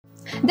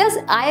Does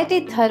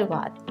IIT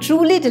Dharwad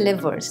truly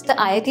delivers the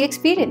IIT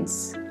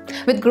experience?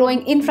 With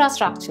growing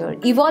infrastructure,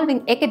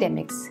 evolving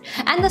academics,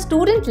 and the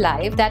student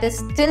life that is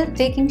still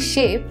taking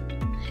shape,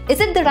 is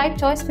it the right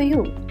choice for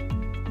you?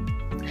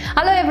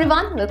 Hello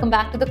everyone, welcome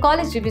back to the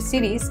College Review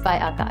series by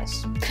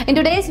Akash. In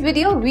today's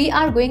video, we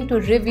are going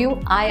to review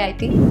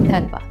IIT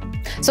Dharwad.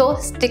 So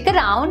stick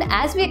around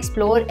as we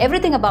explore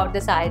everything about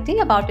this IIT,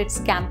 about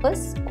its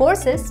campus,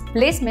 courses,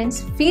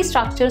 placements, fee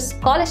structures,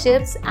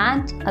 scholarships,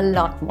 and a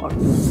lot more.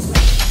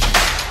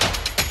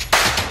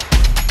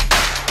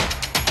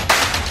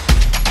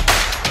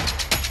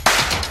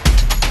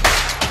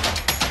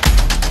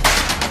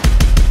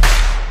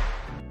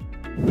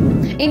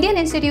 Indian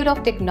Institute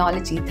of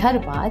Technology,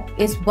 Dharwad,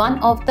 is one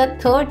of the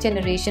third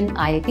generation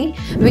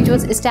IIT which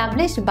was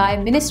established by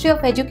Ministry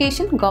of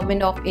Education,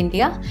 Government of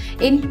India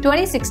in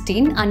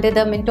 2016 under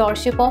the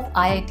mentorship of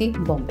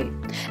IIT Bombay.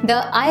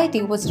 The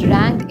IIT was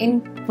ranked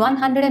in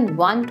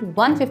 101 to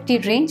 150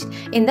 range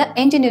in the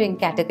engineering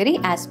category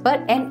as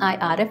per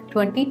NIRF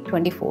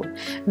 2024,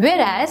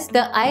 whereas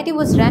the IIT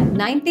was ranked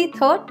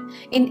 93rd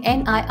in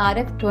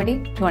NIRF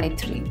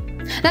 2023.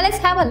 Now let's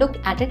have a look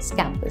at its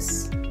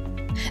campus.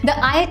 The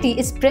IIT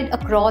is spread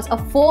across a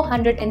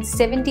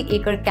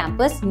 470-acre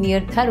campus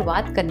near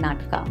Dharwad,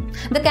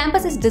 Karnataka. The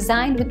campus is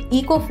designed with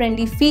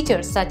eco-friendly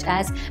features such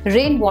as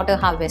rainwater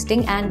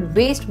harvesting and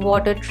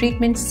wastewater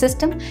treatment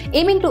system,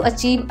 aiming to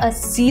achieve a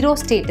zero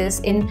status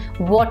in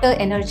water,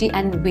 energy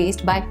and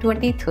waste by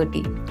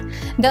 2030.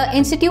 The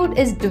institute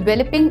is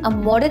developing a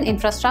modern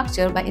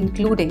infrastructure by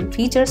including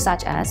features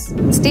such as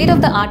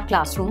state-of-the-art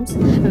classrooms,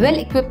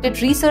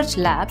 well-equipped research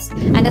labs,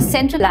 and a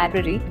central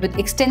library with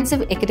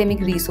extensive academic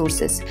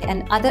resources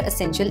and other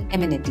essential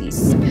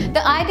amenities. The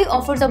IIT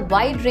offers a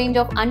wide range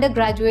of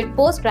undergraduate,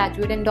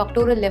 postgraduate and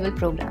doctoral level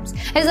programs.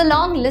 There is a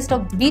long list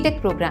of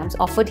BTech programs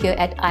offered here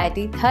at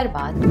IIT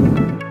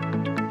Dharwad.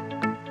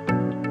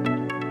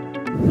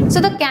 So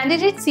the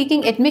candidates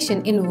seeking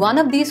admission in one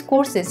of these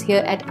courses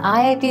here at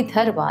IIT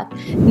Dharwad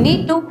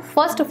need to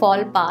first of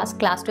all pass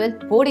class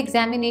 12 board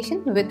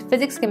examination with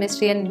physics,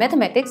 chemistry and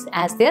mathematics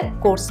as their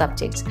course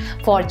subjects.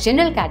 For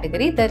general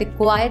category, the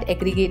required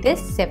aggregate is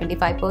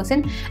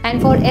 75%,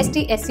 and for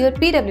ST, SC or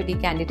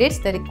PWD candidates,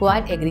 the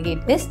required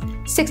aggregate is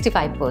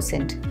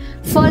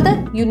 65%.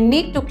 Further, you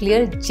need to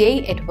clear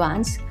JEE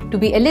Advanced to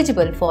be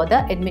eligible for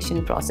the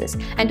admission process,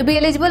 and to be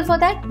eligible for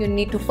that, you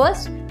need to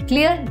first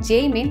clear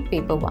JEE Main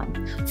Paper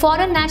 1.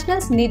 Foreign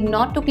nationals need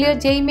not to clear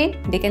JEE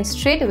Main, they can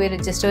straight away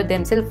register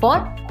themselves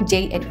for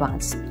JEE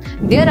Advanced.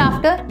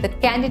 Thereafter, the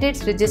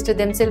candidates register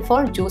themselves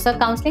for JOSA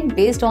counseling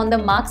based on the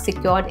marks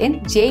secured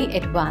in JEE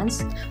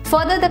Advanced.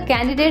 Further, the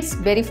candidates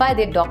verify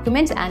their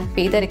documents and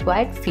pay the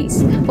required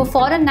fees. For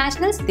foreign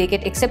nationals, they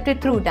get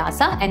accepted through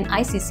DASA and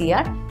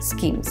ICCR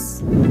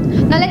schemes.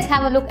 Now let's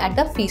have a look at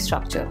the fee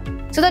structure.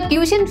 So the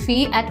tuition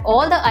fee at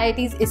all the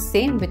IITs is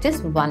same, which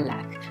is 1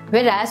 lakh.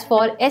 Whereas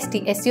for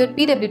ST, SC or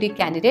PWD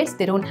candidates,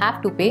 they don't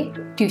have to pay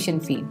tuition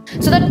fee.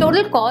 So the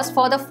total cost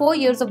for the 4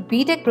 years of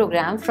BTech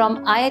program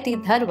from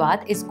IIT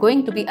Dharwad is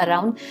going to be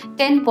around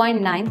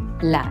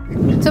 10.9 lakh.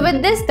 So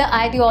with this, the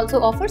IIT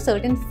also offers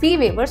certain fee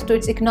waivers to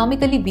its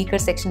economically weaker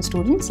section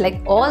students.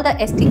 Like all the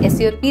ST,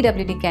 SC or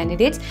PWD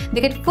candidates,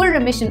 they get full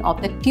remission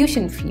of the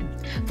tuition fee.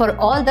 For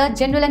all the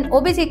general and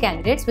OBC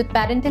candidates with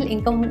parental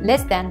income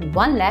less than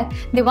 1 lakh,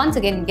 they once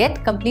again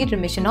get complete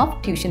remission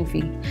of tuition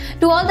fee.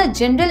 To all the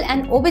general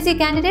and OBC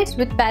candidates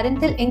with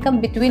parental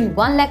income between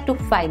 1 lakh to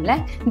 5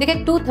 lakh, they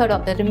get 2/3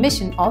 of the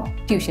remission of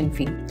tuition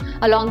fee.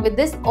 Along with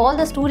this, all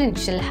the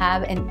students shall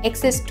have an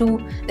access to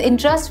the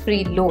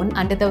interest-free loan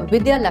under the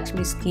Vidya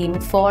Lakshmi scheme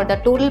for the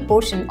total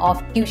portion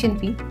of tuition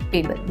fee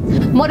payable.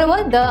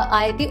 Moreover, the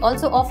IIT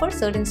also offers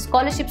certain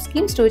scholarship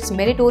schemes to its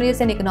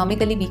meritorious and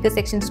economically weaker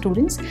section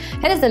students.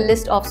 Here is the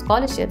list of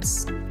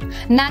scholarships.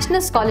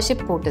 National Scholarship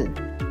Portal.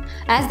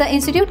 As the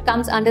institute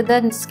comes under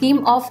the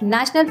scheme of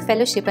National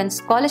Fellowship and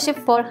Scholarship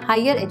for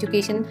Higher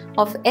Education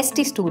of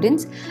ST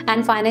students,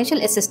 and financial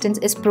assistance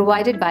is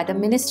provided by the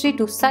ministry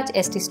to such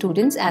ST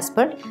students as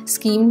per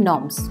scheme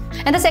norms.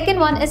 And the second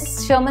one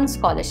is Sherman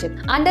Scholarship.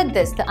 Under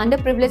this, the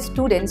underprivileged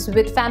students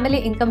with family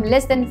income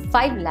less than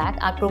 5 lakh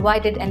are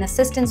provided an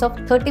assistance of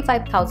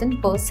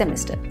 35,000 per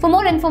semester. For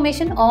more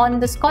information on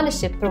the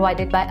scholarship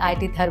provided by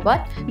IIT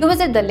Dharwad, do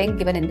visit the link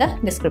given in the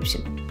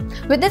description.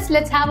 With this,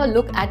 let's have a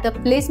look at the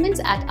placements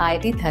at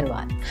IIT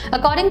Dharwad.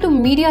 According to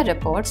media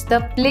reports,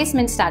 the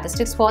placement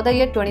statistics for the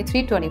year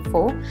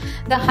 23-24,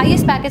 the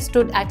highest package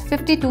stood at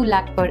 52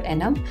 lakh per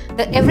annum,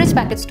 the average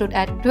package stood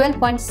at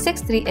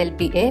 12.63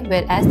 LPA,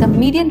 whereas the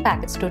median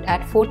package stood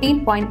at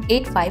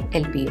 14.85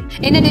 LPA.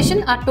 In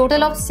addition, a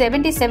total of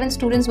 77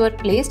 students were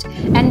placed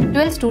and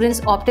 12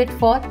 students opted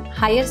for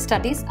higher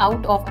studies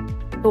out of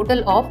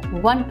total of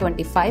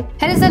 125.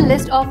 Here is a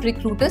list of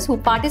recruiters who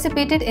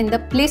participated in the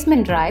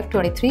placement drive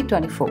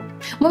 23-24.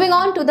 Moving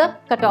on to the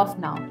cutoff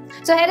now.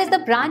 So here is the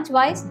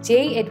branch-wise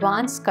JEE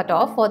Advanced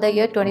cutoff for the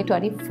year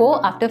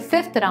 2024 after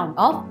 5th round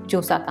of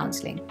JOSA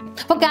counseling.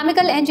 For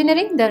chemical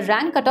engineering, the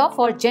rank cutoff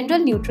for general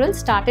neutral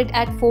started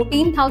at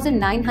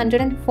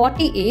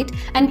 14,948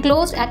 and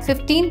closed at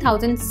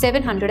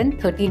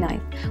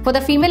 15,739. For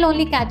the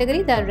female-only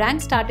category, the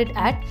rank started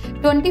at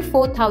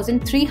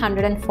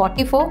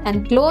 24,344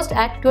 and closed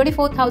at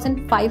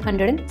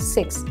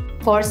 24,506.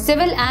 For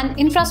civil and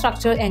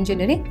infrastructure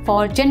engineering,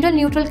 for general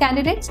neutral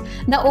candidates,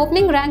 the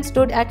opening rank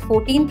stood at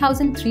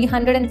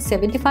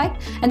 14,375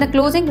 and the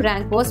closing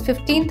rank was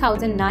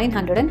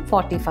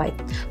 15,945.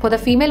 For the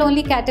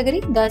female-only category,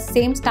 the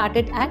same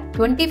started at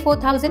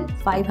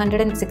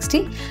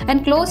 24,560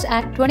 and closed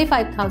at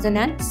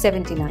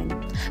 25,079.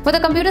 For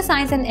the computer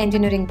science and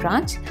engineering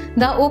branch,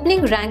 the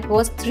opening rank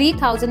was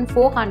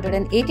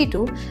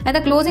 3,482 and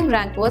the closing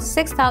rank was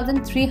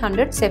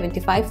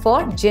 6,375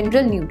 for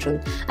general neutral.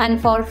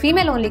 And for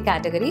female-only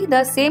category,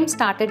 the same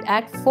started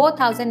at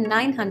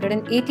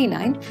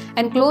 4,989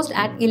 and closed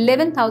at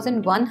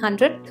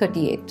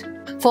 11,138.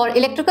 For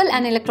electrical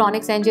and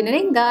electronics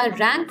engineering, the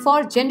rank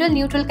for general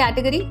neutral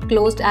category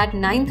closed at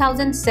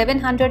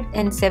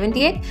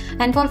 9,778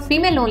 and for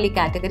female-only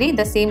category,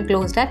 the same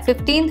closed at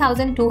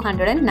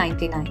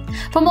 15,299.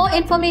 For more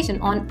information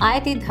on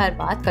IIT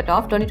Dharwad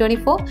Cutoff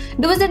 2024,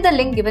 do visit the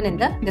link given in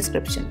the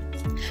description.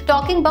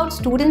 Talking about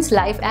students'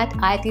 life at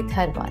IIT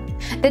Dharwad,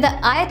 the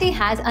IIT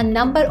has a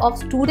number of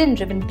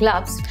student-driven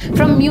clubs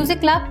from music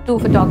club to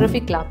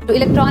photography club to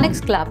electronics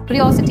club,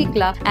 curiosity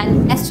club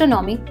and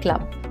astronomy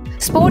club.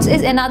 Sports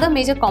is another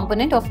major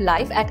component of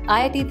life at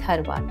IIT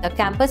Dharwad. The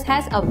campus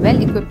has a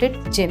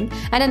well-equipped gym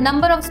and a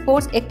number of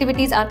sports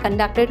activities are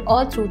conducted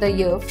all through the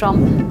year,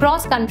 from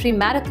cross-country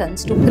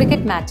marathons to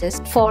cricket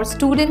matches for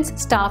students,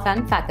 staff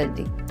and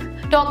faculty.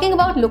 Talking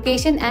about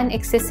location and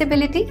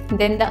accessibility,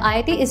 then the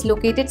IIT is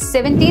located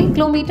 17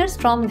 kilometers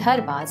from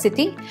Dharwad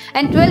city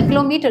and 12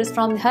 kilometers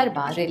from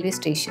Dharwad railway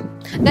station.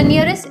 The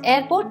nearest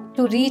airport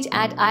to reach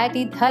at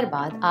IIT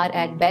Dharwad are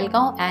at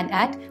Belgaum and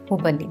at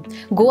Hubballi.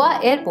 Goa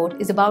airport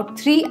is about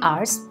 3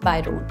 hours by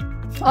road.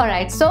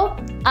 Alright, so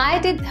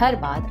IIT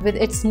Dharwad with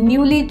its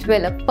newly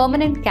developed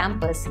permanent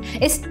campus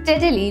is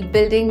steadily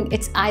building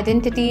its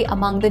identity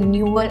among the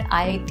newer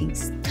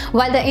IITs.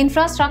 While the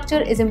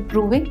infrastructure is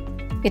improving,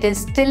 it is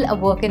still a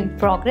work in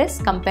progress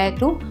compared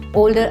to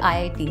older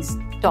IITs.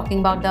 Talking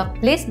about the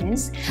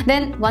placements,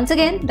 then once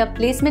again the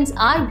placements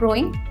are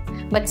growing,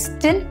 but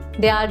still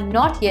they are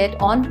not yet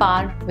on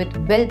par with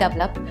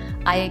well-developed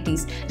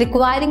IITs,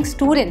 requiring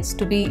students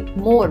to be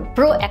more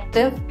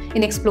proactive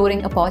in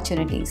exploring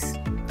opportunities.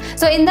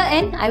 So in the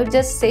end, I would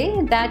just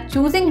say that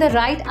choosing the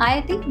right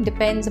IIT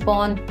depends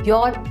upon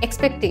your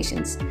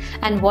expectations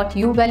and what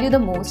you value the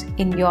most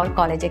in your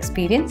college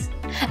experience.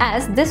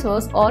 As this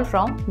was all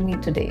from me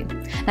today.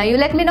 Now you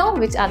let me know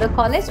which other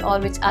college or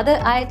which other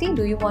IIT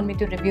do you want me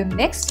to review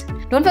next.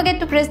 Don't forget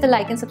to press the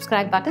like and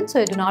subscribe button so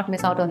you do not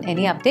miss out on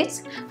any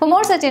updates. For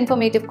more such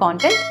informative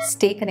content,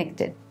 stay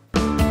connected.